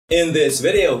In this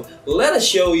video, let us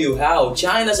show you how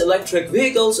China's electric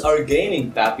vehicles are gaining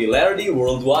popularity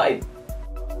worldwide.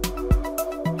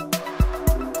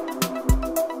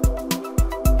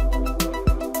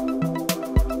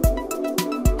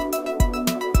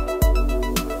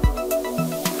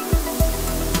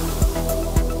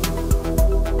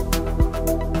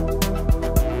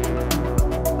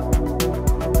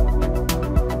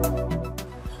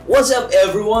 What's up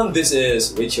everyone, this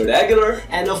is Richard Aguilar.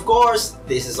 And of course,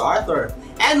 this is Arthur.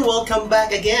 And welcome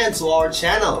back again to our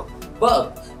channel.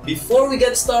 But before we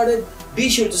get started, be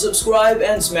sure to subscribe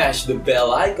and smash the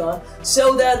bell icon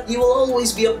so that you will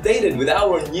always be updated with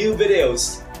our new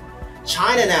videos.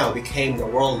 China now became the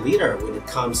world leader when it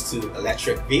comes to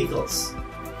electric vehicles.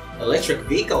 Electric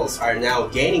vehicles are now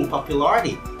gaining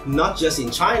popularity, not just in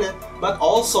China, but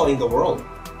also in the world.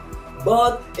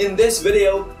 But in this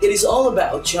video, it is all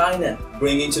about China,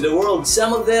 bringing to the world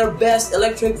some of their best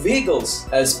electric vehicles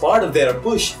as part of their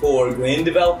push for green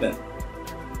development.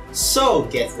 So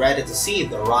get ready to see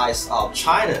the rise of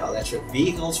China electric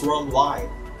vehicles worldwide.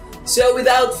 So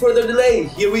without further delay,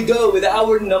 here we go with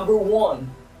our number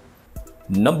one.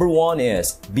 Number one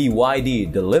is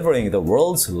BYD delivering the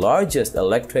world's largest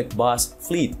electric bus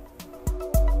fleet.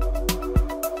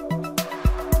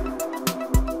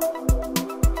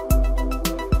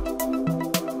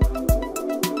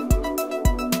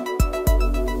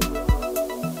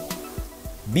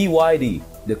 BYD,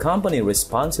 the company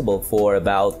responsible for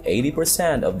about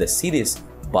 80% of the city's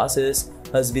buses,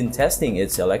 has been testing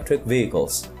its electric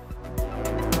vehicles.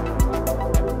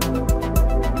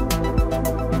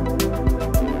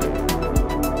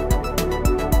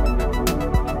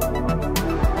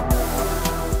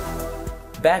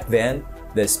 Back then,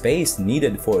 the space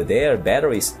needed for their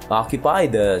batteries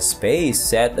occupied the space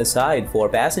set aside for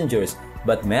passengers,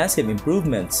 but massive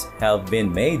improvements have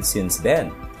been made since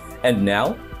then. And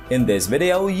now, in this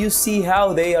video, you see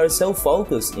how they are so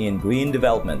focused in green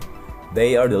development.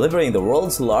 They are delivering the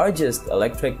world's largest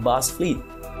electric bus fleet.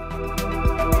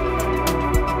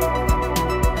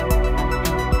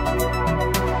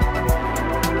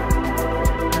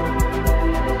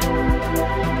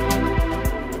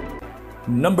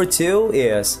 Number two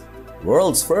is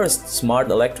world's first smart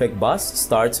electric bus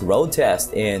starts road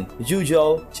test in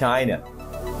Zhuzhou, China.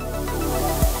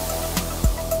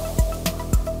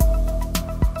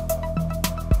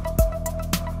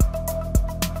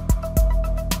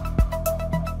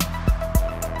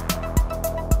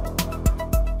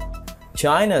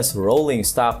 China's rolling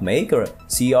stock maker,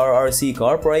 CRRC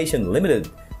Corporation Limited,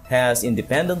 has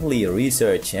independently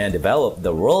researched and developed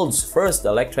the world's first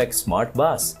electric smart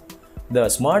bus. The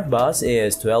smart bus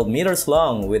is 12 meters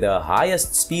long with a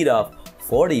highest speed of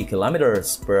 40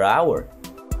 kilometers per hour.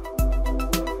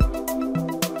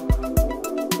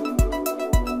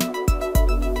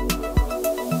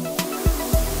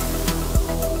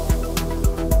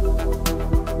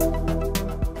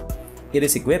 It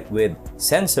is equipped with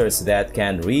sensors that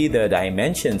can read the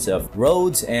dimensions of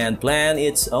roads and plan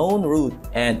its own route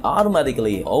and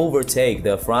automatically overtake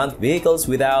the front vehicles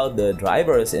without the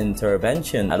driver's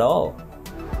intervention at all.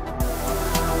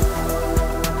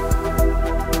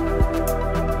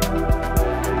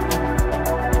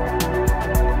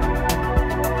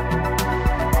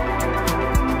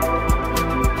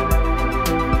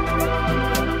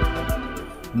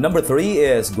 Number three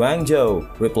is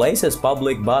Guangzhou replaces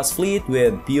public bus fleet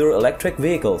with pure electric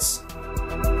vehicles.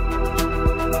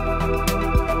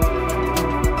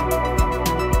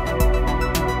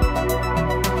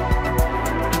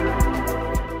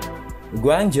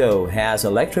 Guangzhou has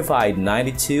electrified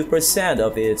 92%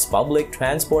 of its public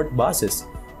transport buses,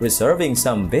 reserving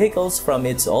some vehicles from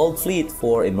its old fleet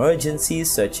for emergencies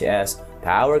such as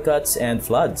power cuts and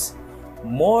floods.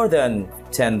 More than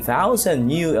 10,000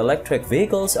 new electric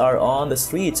vehicles are on the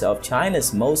streets of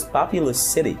China's most populous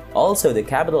city, also the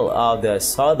capital of the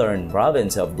southern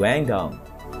province of Guangdong.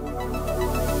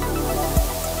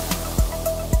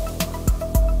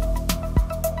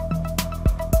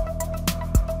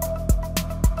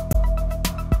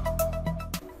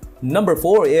 Number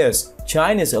four is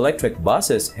China's electric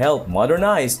buses help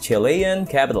modernize Chilean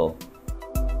capital.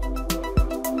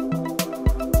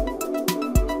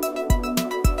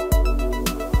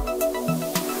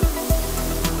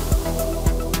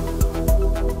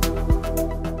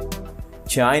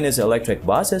 China's electric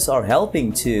buses are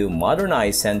helping to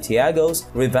modernize Santiago's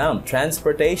revamped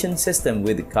transportation system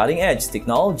with cutting-edge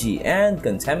technology and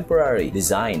contemporary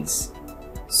designs.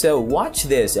 So watch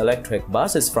these electric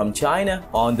buses from China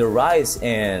on the rise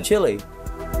in Chile.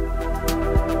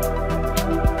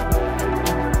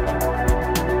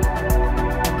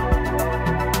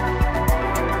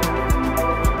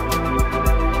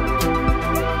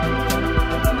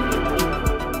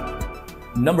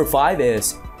 Number 5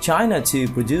 is China to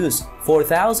produce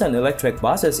 4,000 electric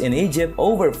buses in Egypt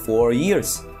over 4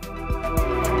 years.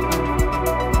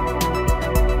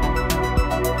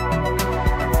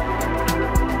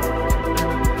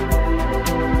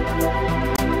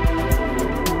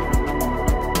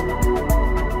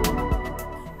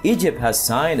 Egypt has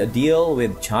signed a deal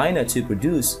with China to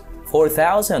produce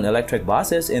 4,000 electric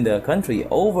buses in the country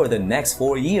over the next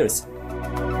 4 years.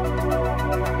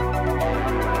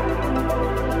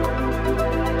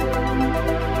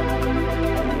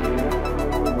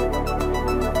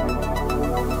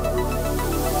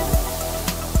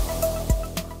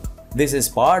 This is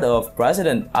part of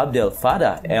President Abdel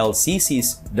Fattah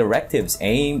el-Sisi's directives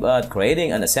aimed at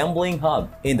creating an assembling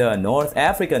hub in the North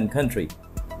African country.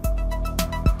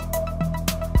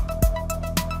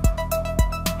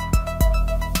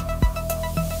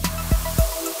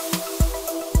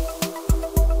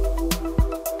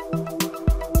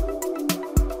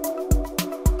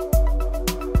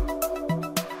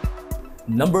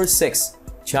 Number 6.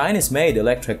 Chinese-made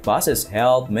electric buses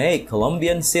help make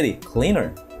Colombian city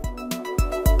cleaner.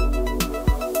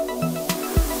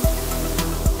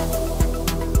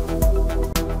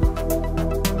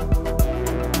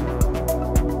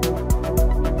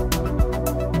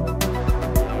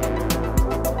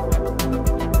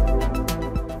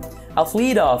 A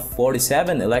fleet of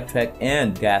 47 electric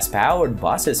and gas-powered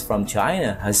buses from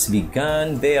China has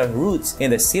begun their routes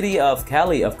in the city of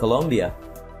Cali of Colombia.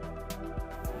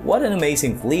 What an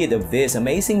amazing fleet of these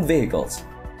amazing vehicles!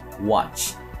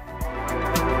 Watch!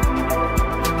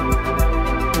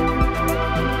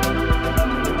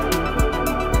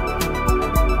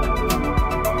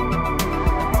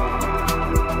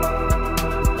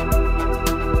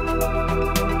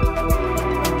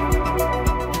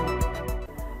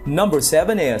 Number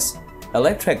 7 is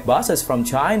electric buses from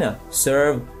China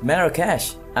serve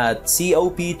Marrakech at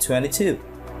COP22.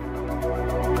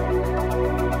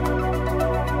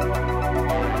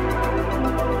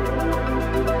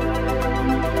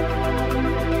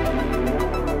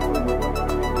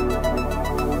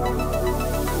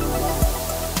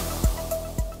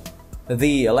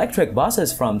 The electric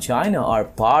buses from China are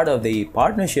part of the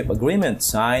partnership agreement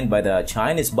signed by the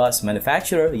Chinese bus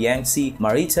manufacturer Yangtze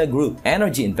Marita Group,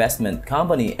 Energy Investment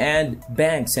Company, and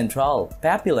Bank Central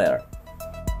Popular.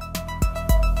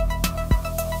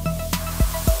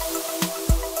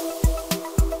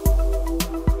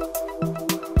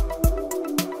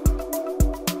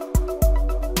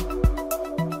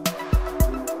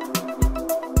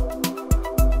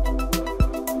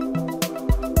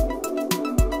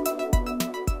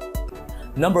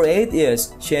 Number 8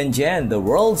 is Shenzhen, the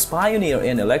world's pioneer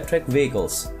in electric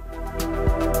vehicles.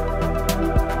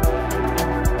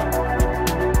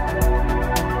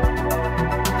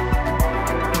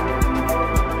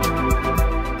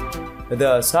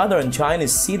 The southern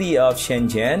Chinese city of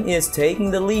Shenzhen is taking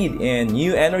the lead in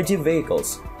new energy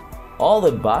vehicles. All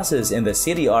the buses in the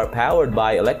city are powered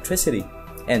by electricity,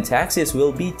 and taxis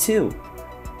will be too.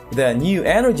 The new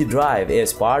energy drive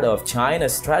is part of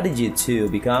China's strategy to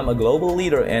become a global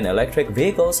leader in electric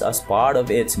vehicles as part of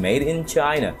its Made in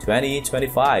China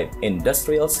 2025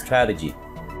 industrial strategy.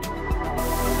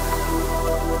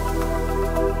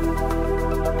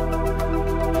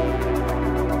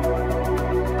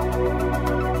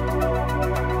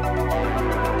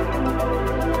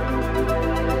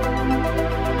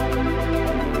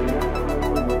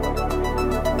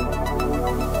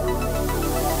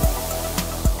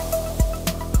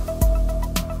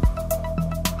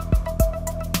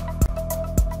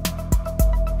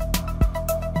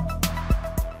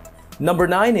 Number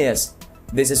 9 is,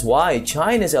 this is why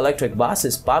China's electric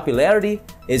buses' popularity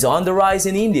is on the rise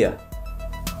in India.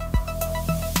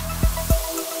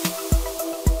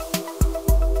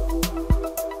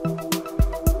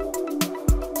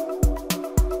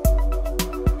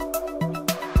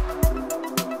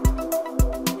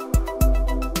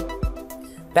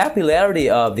 Popularity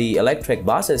of the electric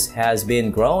buses has been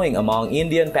growing among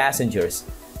Indian passengers.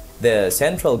 The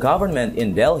central government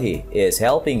in Delhi is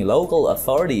helping local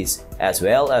authorities as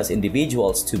well as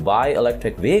individuals to buy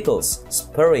electric vehicles,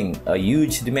 spurring a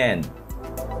huge demand.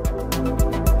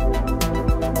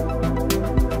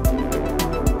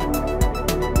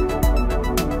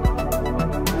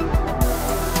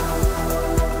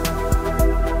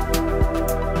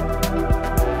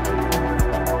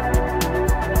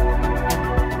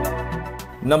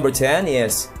 Number 10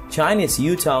 is Chinese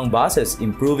Yutong buses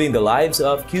improving the lives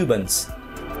of Cubans.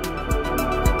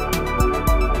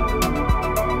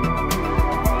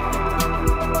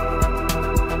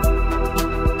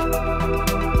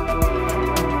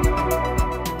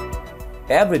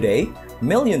 Every day,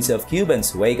 Millions of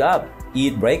Cubans wake up,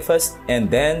 eat breakfast, and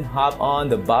then hop on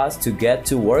the bus to get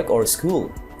to work or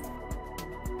school.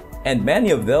 And many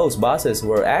of those buses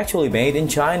were actually made in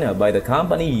China by the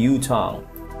company Yutong.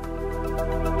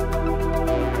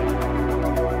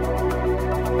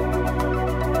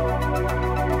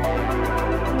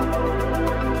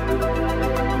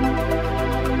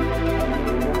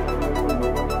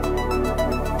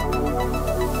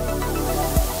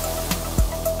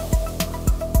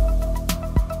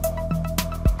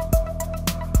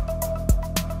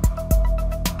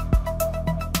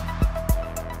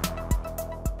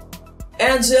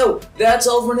 And so, that's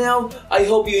all for now. I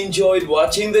hope you enjoyed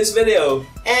watching this video.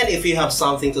 And if you have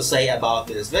something to say about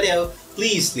this video,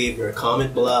 please leave your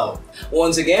comment below.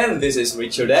 Once again, this is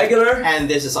Richard Aguilar. And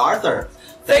this is Arthur.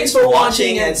 Thanks for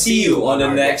watching and see you on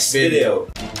the next video.